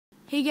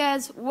Hey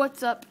guys,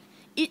 what's up?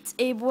 It's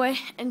A-Boy,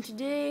 and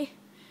today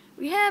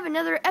we have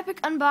another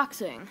epic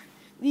unboxing.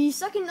 The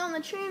second on the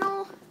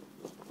channel,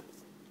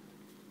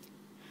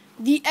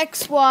 the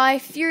XY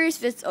Furious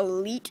Fits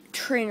Elite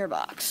Trainer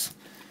Box.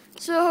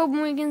 So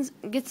hoping we can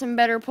get some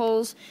better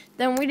pulls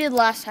than we did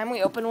last time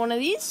we opened one of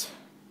these,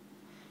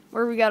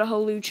 where we got a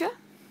Hawlucha,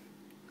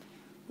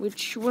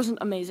 which wasn't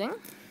amazing,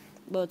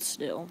 but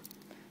still,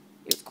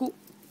 it was cool.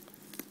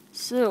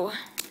 So,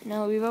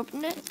 now that we've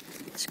opened it,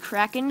 let's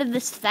crack into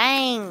this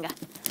thing.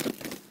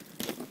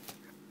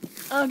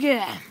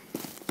 Okay,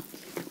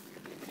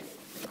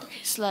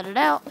 slide it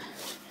out,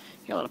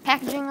 get a little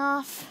packaging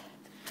off,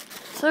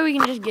 so we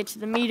can just get to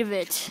the meat of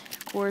it.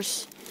 Of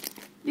course,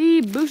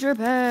 the booster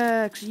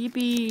packs,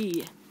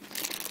 yippee.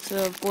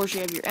 So, of course,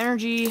 you have your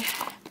energy,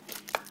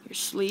 your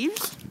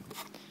sleeves,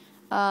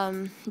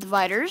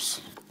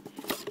 dividers,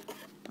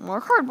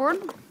 more cardboard,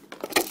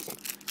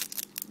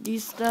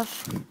 these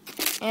stuff,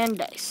 and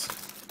dice.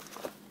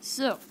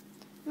 So,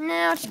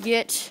 now to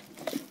get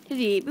to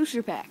the 8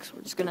 booster packs.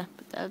 We're just going to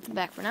put that at the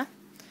back for now.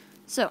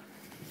 So,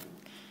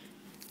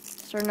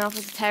 starting off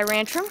with the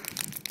Tyrantrum.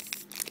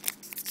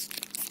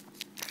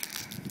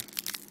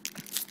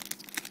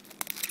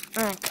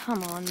 Alright,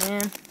 come on,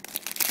 man.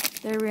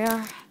 There we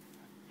are.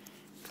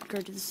 Go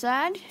to the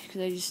side,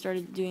 because I just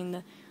started doing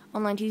the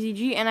online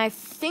TCG, and I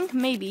think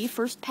maybe,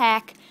 first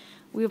pack,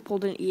 we have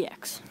pulled an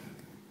EX.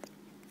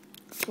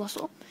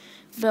 Flustle,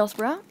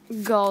 Bellsprout,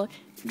 Golett,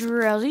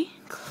 Drowzee,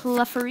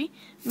 Clefairy,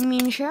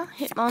 Mienshao,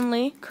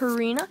 Hitmonlee,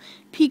 Karina,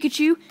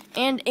 Pikachu,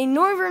 and a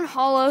Noivern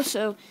Holo,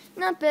 so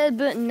not bad,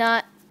 but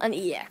not an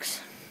EX.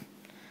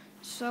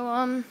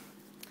 So,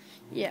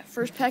 yeah,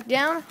 first pack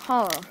down,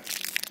 Holo.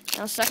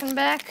 Now second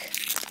back,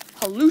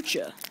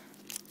 Hawlucha.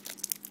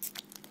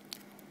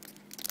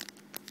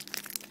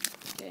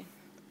 Okay.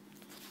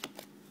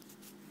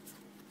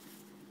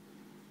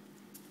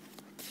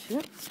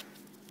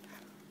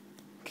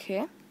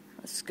 Okay,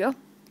 let's go.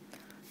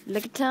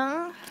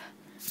 Lickitung,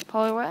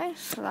 Poliwag,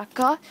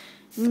 Slackoth,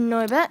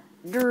 Noibat,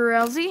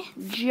 Drowzee,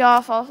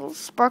 Geofossil,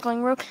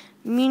 Sparkling Rogue,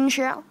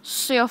 Mienshao,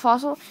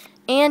 Sailfossil,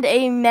 and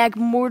a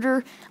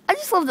Magmortar. I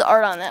just love the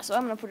art on that, so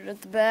I'm going to put it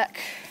at the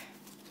back.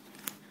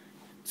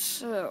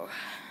 So,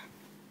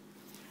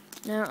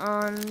 now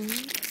on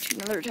to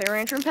another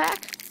Tyrantrum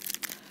pack.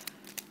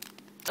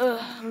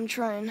 I'm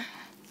trying to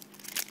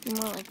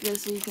do more like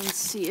this so you can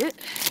see it.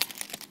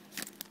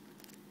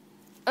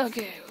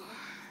 Okay.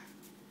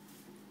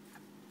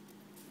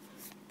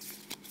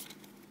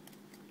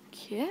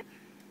 Okay.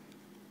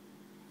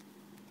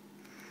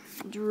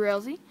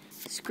 Drowzee,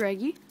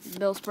 Scraggy,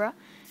 Bellsprout,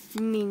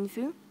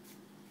 Mienfoo,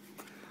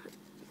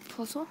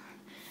 Plusle,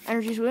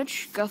 Energy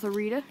Switch,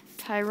 Gothorita,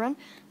 Tyron,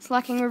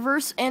 Slacking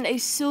Reverse, and a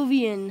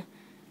Sylveon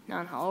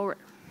non-holo rare.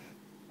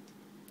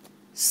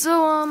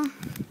 So,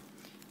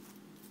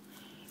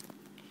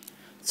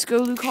 let's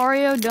go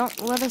Lucario, don't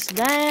let us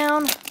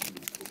down.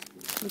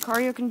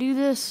 Lucario can do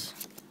this.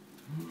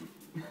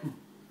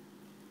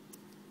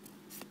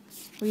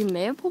 We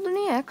may have pulled an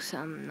EX,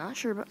 I'm not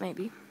sure, but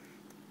maybe.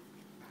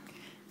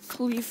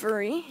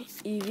 Clefairy,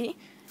 Eevee,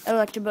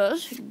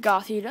 Electabuzz,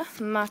 Gothita,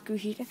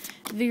 Makuhita,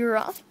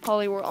 Vigoroth,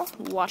 Poliwhirl,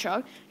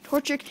 Watchog,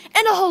 Torchic,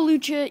 and a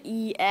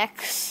Hawlucha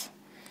EX.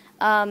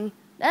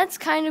 That's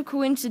kind of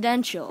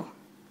coincidental,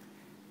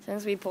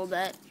 since we pulled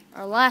that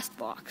our last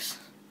box.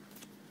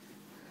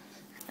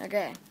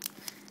 Okay,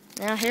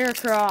 now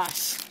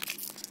Heracross.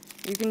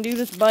 You can do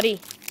this, buddy.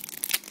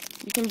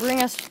 You can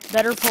bring us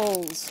better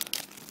pulls.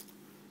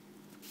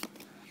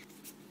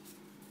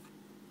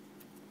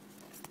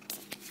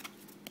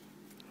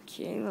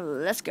 Okay,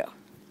 let's go.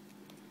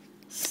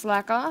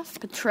 Slackoth,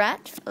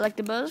 Patrat,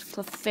 Electabuzz,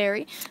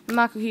 Clefairy,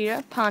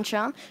 Makuhita,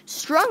 Pancham,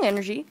 Strong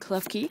Energy,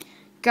 Klefki,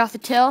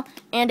 Gothitelle,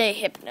 and a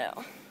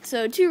Hypno.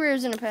 So 2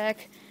 rares in a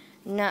pack.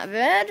 Not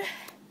bad.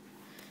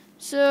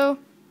 So,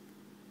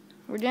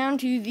 we're down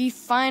to the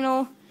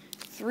final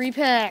 3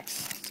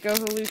 packs. Let's go,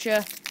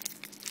 Hawlucha.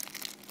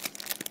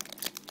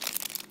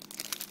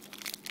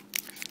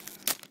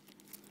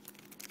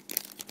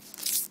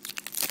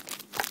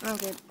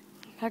 Okay,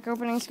 pack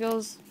opening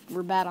skills,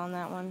 we're bad on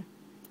that one.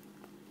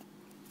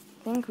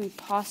 I think we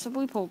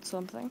possibly pulled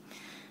something.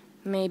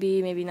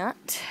 Maybe, maybe not.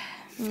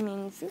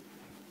 Mienfoo,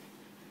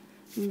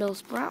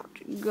 Bellsprout,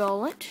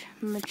 Golett,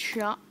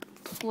 Machop,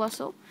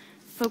 Plusle,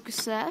 Focus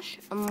Sash,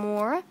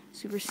 Amora,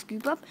 Super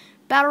Scoop Up,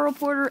 Battle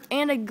Reporter,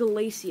 and a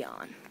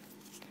Glaceon.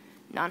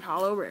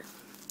 Non-holo rare.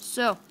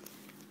 So,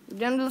 we're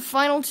down to the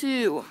final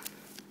 2.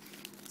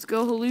 Let's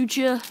go,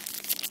 Hawlucha.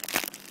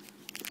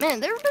 Man,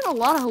 there have been a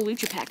lot of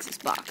Hawlucha packs this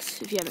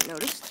box, if you haven't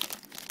noticed.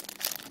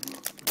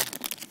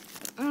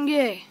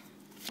 Okay,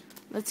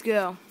 let's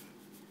go.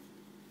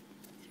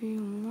 3,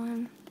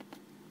 1.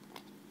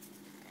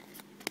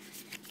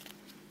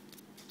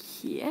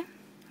 Yeah,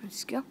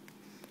 let's go.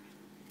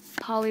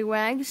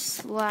 Poliwag,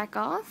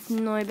 Slackoth,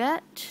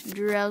 Noibat,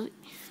 Drowzee,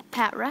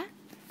 Patrat,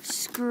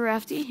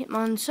 Scrafty,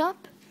 Hitmonchan,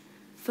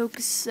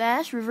 Focus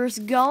Sash, Reverse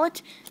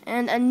Golett,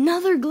 and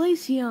another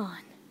Glaceon.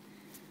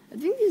 I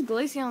think these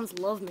Glaceons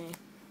love me.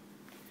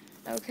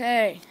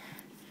 Okay.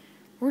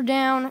 we're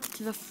down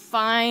to the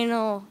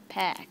final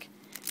pack.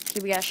 Okay,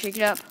 we gotta shake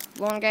it up.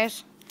 Blow on,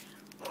 guys.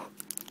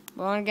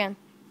 Blow on again.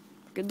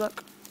 Good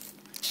luck.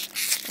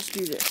 Let's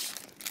do this.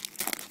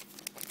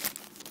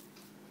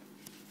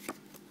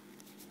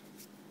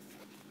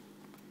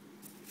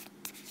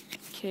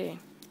 Okay.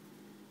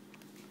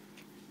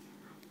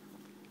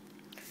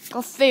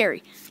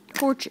 Clefairy,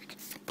 Torchic,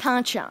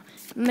 Pancham,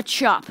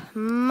 Machop,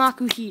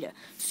 Makuhita,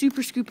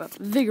 Super Scoop Up,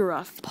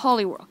 Vigoroth,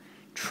 Poliwhirl,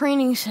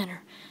 Training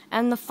Center,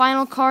 and the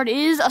final card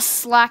is a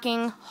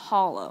Slacking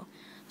Holo.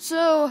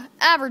 So,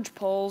 average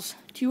pulls,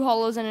 2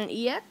 holos and an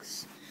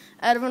EX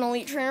out of an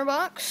Elite Trainer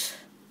box.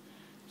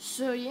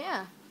 So,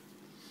 yeah.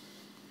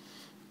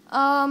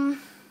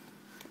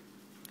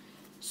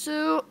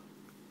 So,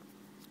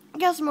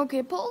 got some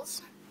okay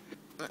pulls.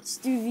 Let's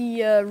do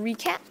the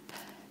recap.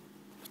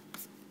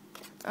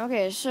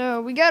 Okay,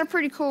 so we got a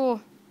pretty cool,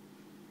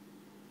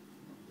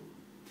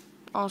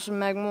 awesome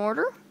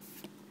Magmortar,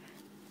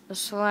 a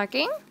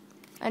Slacking,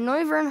 a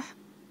Noivern,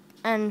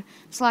 and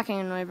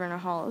Slacking and Noivern are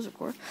holos, of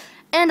course,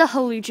 and a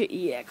Hawlucha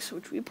EX,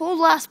 which we pulled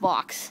last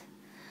box.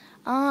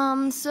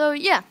 So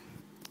yeah.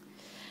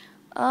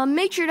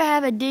 Make sure to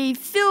have a day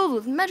filled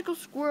with magical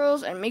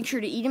squirrels, and make sure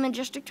to eat a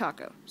Majestic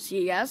Taco.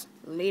 See you guys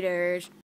later.